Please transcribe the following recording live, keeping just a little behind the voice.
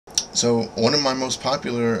So one of my most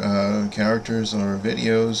popular characters or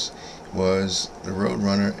videos was the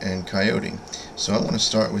Roadrunner and Coyote. So I want to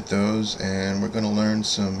start with those, and we're going to learn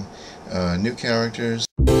some new characters.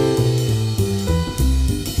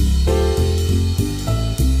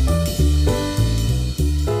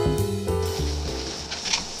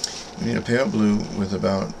 We need a pale blue with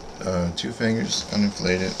about 2 fingers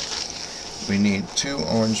uninflated. We need 2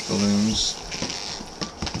 orange balloons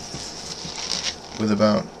with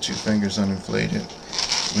about 2 fingers uninflated.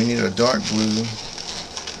 We need a dark blue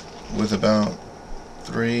with about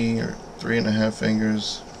 3 or 3.5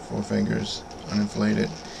 fingers, 4 fingers uninflated.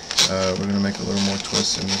 We're going to make a little more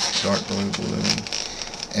twists in this dark blue balloon,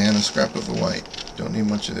 and a scrap of the white. Don't need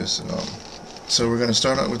much of this at all. So we're going to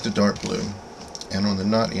start out with the dark blue, and on the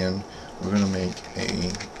knot end we're going to make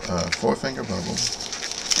a 4-finger bubble,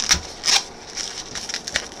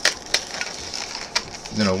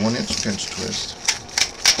 then a 1-inch pinch twist.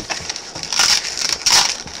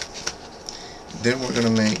 Then we're going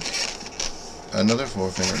to make another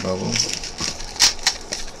 4-finger bubble,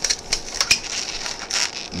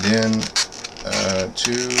 then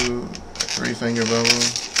 2 3-finger bubble,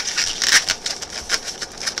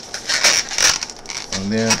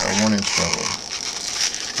 and then a 1-inch bubble.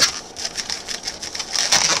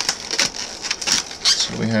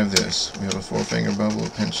 So we have this. We have a 4-finger bubble, a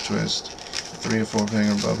pinch twist, 3 or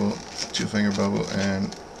 4-finger bubble, 2-finger bubble,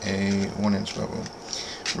 and a 1-inch bubble.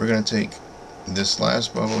 We're going to take this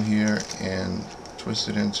last bubble here and twist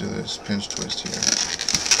it into this pinch twist here.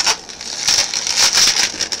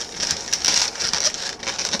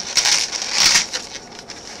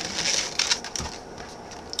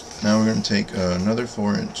 Now we're going to take another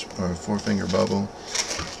 4-inch or 4-finger bubble,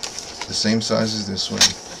 the same size as this one,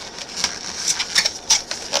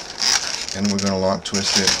 and we're going to lock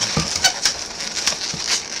twist it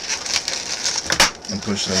and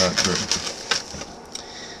push the nut through.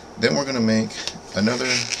 Then we're going to make another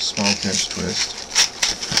small pinch twist,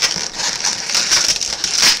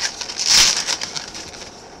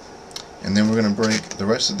 and then we're going to break the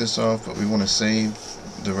rest of this off, but we want to save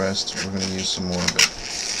the rest. We're going to use some more of it.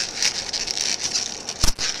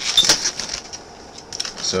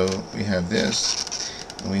 So we have this,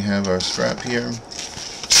 and we have our scrap here.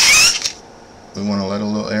 We want to let a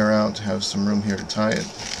little air out to have some room here to tie it,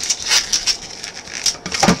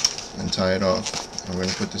 and tie it off. And we're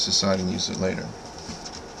going to put this aside and use it later.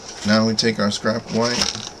 Now we take our scrap white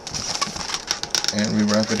and we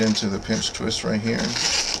wrap it into the pinch twist right here.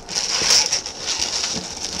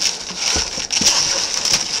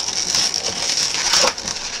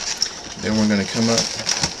 Then we're going to come up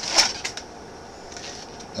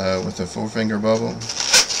with a 4-finger bubble,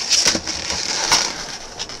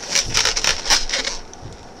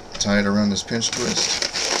 tie it around this pinch twist.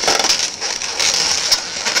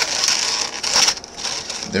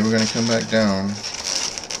 Then we're going to come back down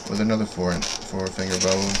with another 4-finger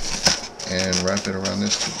bubble and wrap it around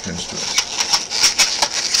this pinch twist.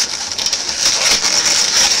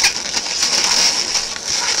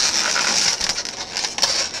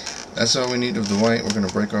 That's all we need of the white. We're going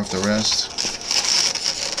to break off the rest,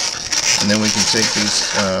 and then we can take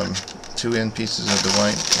these 2 end pieces of the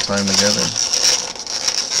white and tie them together.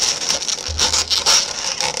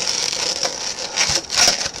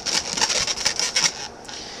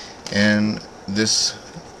 And this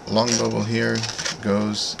long bubble here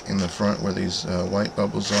goes in the front where these white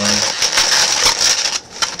bubbles are.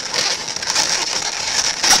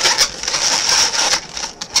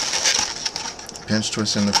 Pinch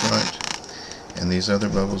twist in the front, and these other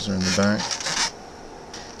bubbles are in the back.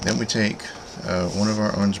 Then we take one of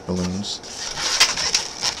our orange balloons,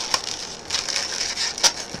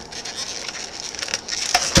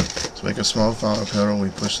 to make a small flower petal. We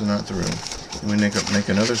push the knot through. We make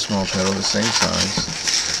another small petal the same size.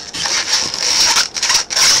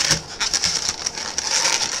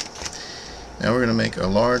 Now we're going to make a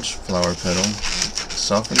large flower petal,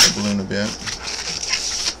 soften the balloon a bit,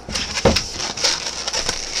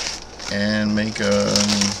 and make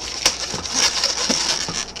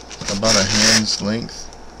about a hand's length.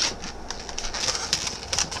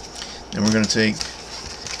 Then we're going to take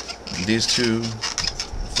these 2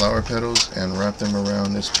 flower petals and wrap them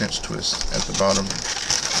around this pinch twist at the bottom.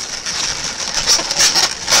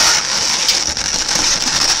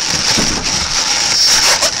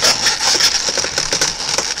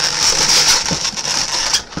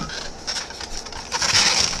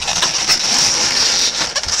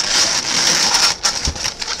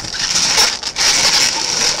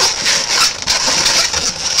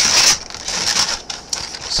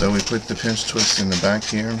 So we put the pinch twist in the back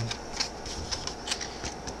here.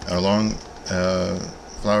 Our long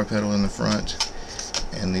flower petal in the front,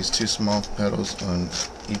 and these 2 small petals on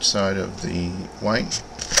each side of the white.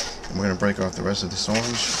 And we're going to break off the rest of this orange,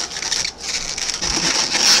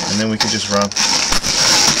 and then we can just wrap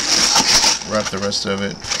the rest of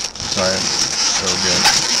it, tie it so good.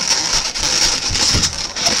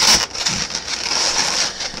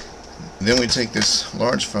 Then we take this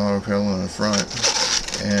large flower petal in the front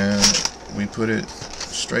and we put it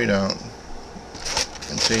straight out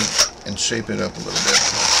and shape it up a little bit.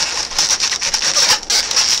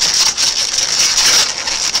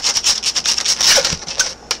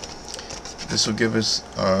 This will give us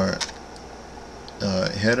our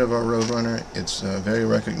head of our Roadrunner. It's very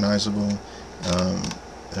recognizable.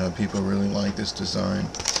 People really like this design.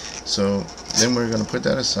 So then we're going to put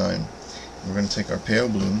that aside. We're going to take our pale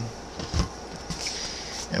blue,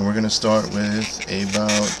 and we're going to start with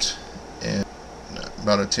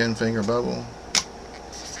about a 10-finger bubble.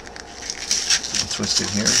 Twist it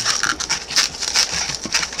here.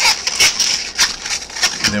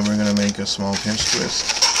 Then we're going to make a small pinch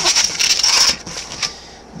twist.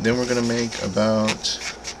 Then we're going to make about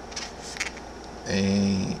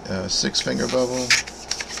a 6-finger bubble,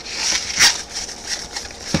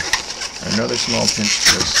 another small pinch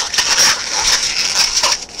twist.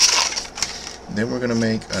 Then we're going to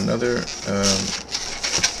make another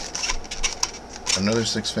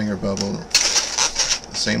 6-finger bubble,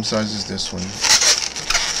 the same size as this one.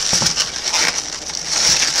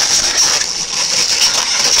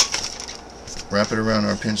 Wrap it around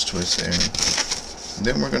our pinch twist there.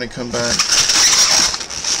 Then we're going to come back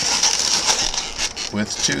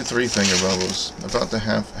with 2 3-finger bubbles, about the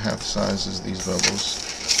half size as these bubbles.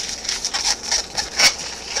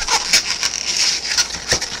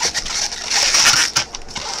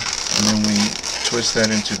 And then we twist that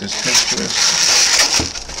into this pinch twist.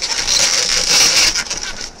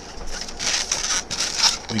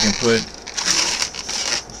 We can put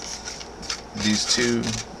these 2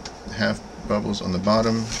 half bubbles on the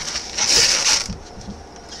bottom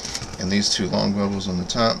and these 2 long bubbles on the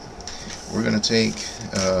top. We're going to take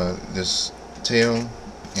this tail,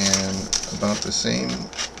 and about the same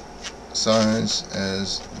size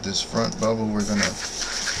as this front bubble, we're going to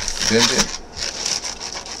bend it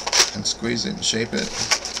and squeeze it and shape it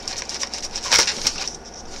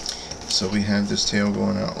so we have this tail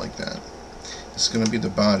going out like that. It's going to be the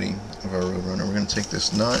body of our Roadrunner. We're going to take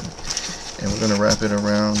this nut and we're going to wrap it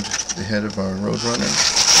around the head of our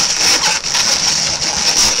Roadrunner.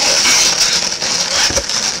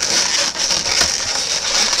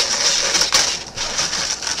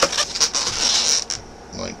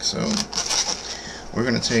 Like so. We're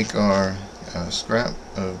going to take our scrap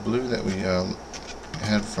of blue that we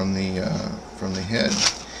had from the head,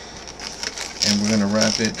 and we're going to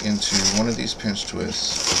wrap it into one of these pinch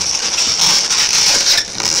twists.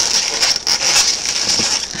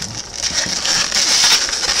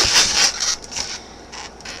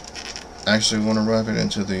 Actually, we want to wrap it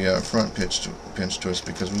into the front pinch twist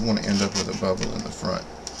because we want to end up with a bubble in the front.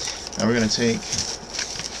 Now we're going to take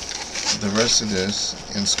the rest of this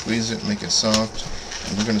and squeeze it, make it soft,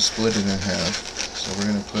 and we're going to split it in half. So we're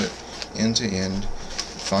going to put end to end,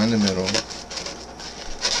 find the middle,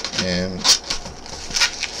 and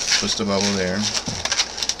twist a bubble there.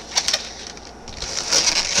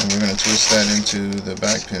 And we're going to twist that into the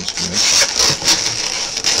back pinch twist.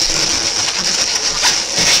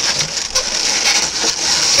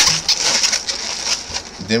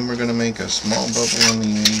 Then we're going to make a small bubble on the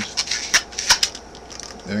end,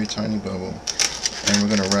 very tiny bubble, and we're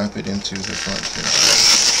going to wrap it into the front pinch.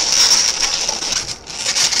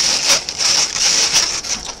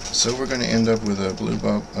 So we're going to end up with a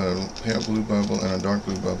pale blue bubble and a dark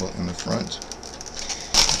blue bubble in the front.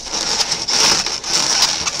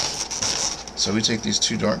 So we take these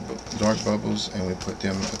 2 dark bubbles and we put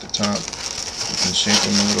them at the top. We can shape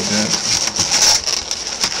them a little bit.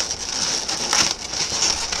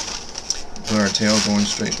 Put our tail going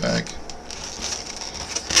straight back.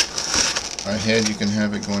 Our head, you can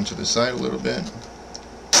have it going to the side a little bit.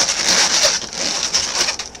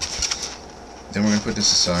 Then we're going to put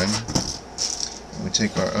this aside. We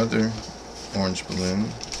take our other orange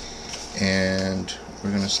balloon and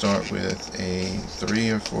we're going to start with a 3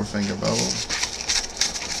 or 4 finger bubble,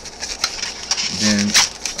 then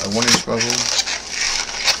a 1-inch bubble,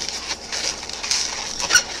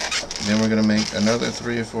 then we're going to make another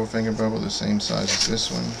 3 or 4 finger bubble the same size as this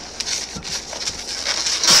one.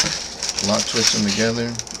 Lock, twist them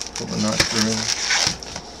together, pull the knot through.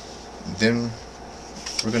 Then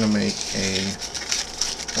we're going to make a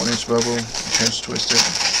 1-inch bubble, pinch twist it.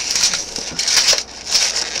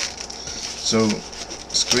 So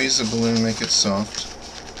squeeze the balloon, make it soft,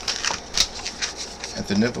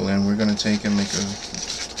 the nipple in, we're going to take and make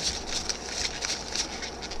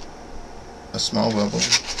a small bubble.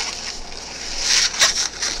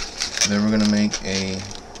 Then we're going to make a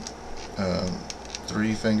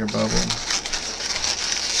 3-finger bubble,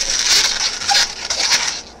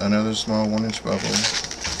 another small 1-inch bubble,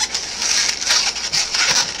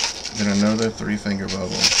 then another 3-finger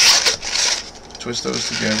bubble. Twist those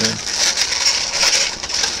together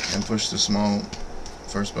and push the small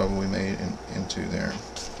first bubble we made into there.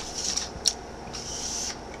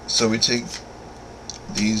 So we take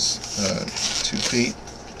these 2 feet,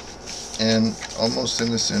 and almost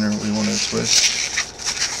in the center we want to twist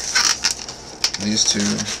these 2,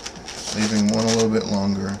 leaving one a little bit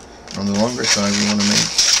longer. On the longer side we want to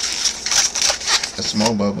make a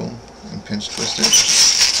small bubble and pinch twist it.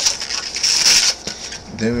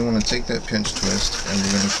 Then we want to take that pinch twist and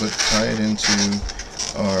we're going to tie it into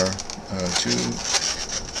our 2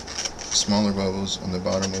 smaller bubbles on the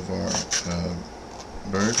bottom of our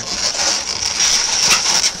bird.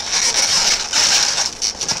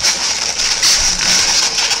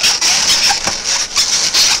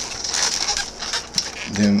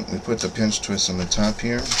 Then we put the pinch twist on the top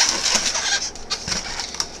here,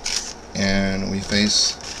 and we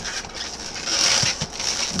face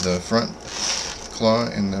the front claw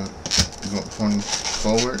and the pointing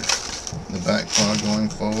forward, the back claw going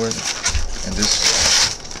forward, and this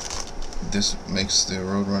makes the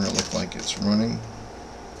Roadrunner look like it's running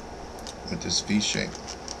with this V shape.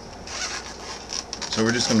 So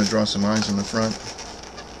we're just going to draw some eyes on the front.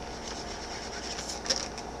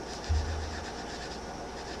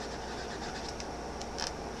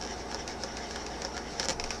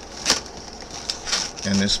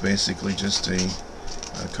 And this basically just a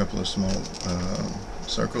couple of small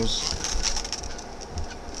circles.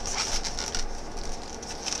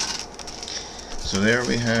 So there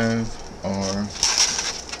we have our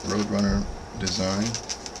Roadrunner design,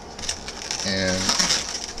 and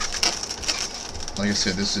like I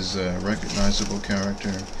said, this is a recognizable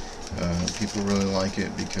character. People really like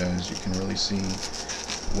it because you can really see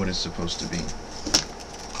what it's supposed to be.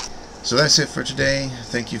 So that's it for today.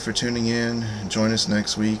 Thank you for tuning in. Join us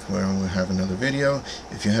next week where we'll have another video.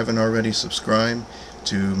 If you haven't already subscribed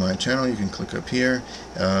to my channel, you can click up here,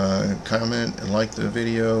 comment and like the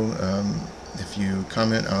video. If you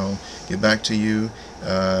comment, I'll get back to you,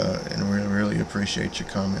 and we really appreciate your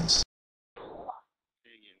comments.